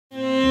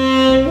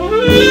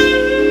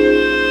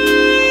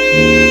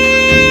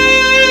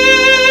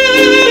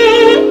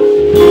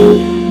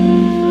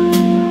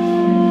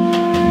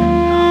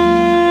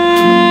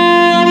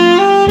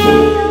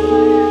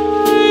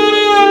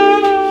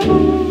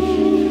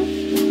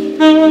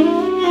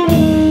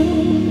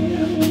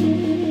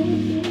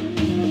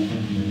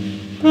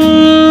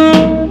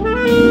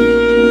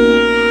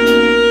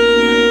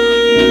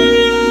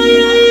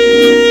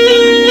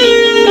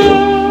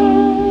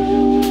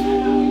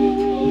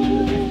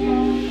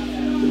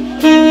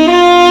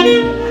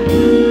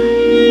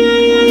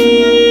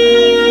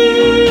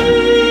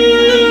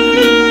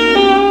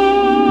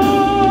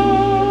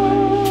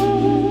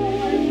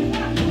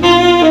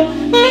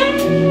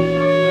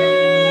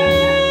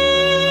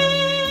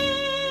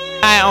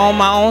I own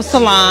my own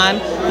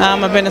salon.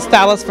 I've been a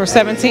stylist for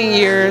 17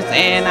 years,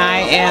 and I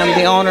am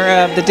the owner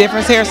of the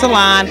Difference Hair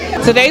Salon.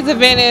 Today's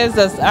event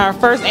is our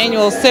first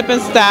annual Sip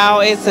and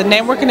Style. It's a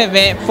networking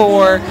event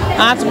for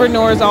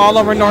entrepreneurs all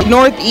over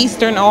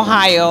northeastern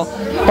Ohio,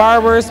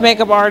 barbers,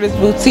 makeup artists,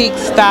 boutique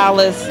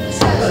stylists.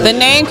 The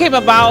name came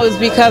about is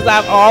because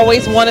I've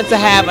always wanted to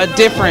have a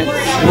difference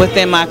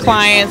within my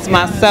clients,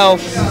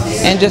 myself,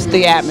 and just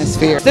the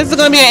atmosphere. This is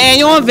going to be an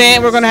annual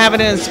event. We're going to have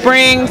it in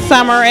spring,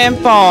 summer, and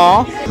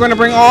fall. We're going to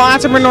bring all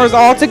entrepreneurs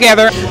all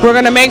together. We're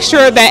going to make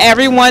sure that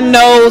everyone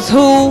knows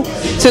who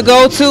to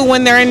go to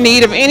when they're in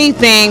need of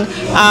anything,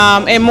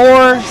 and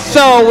more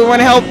so, we want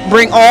to help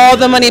bring all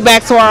the money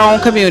back to our own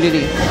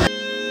community.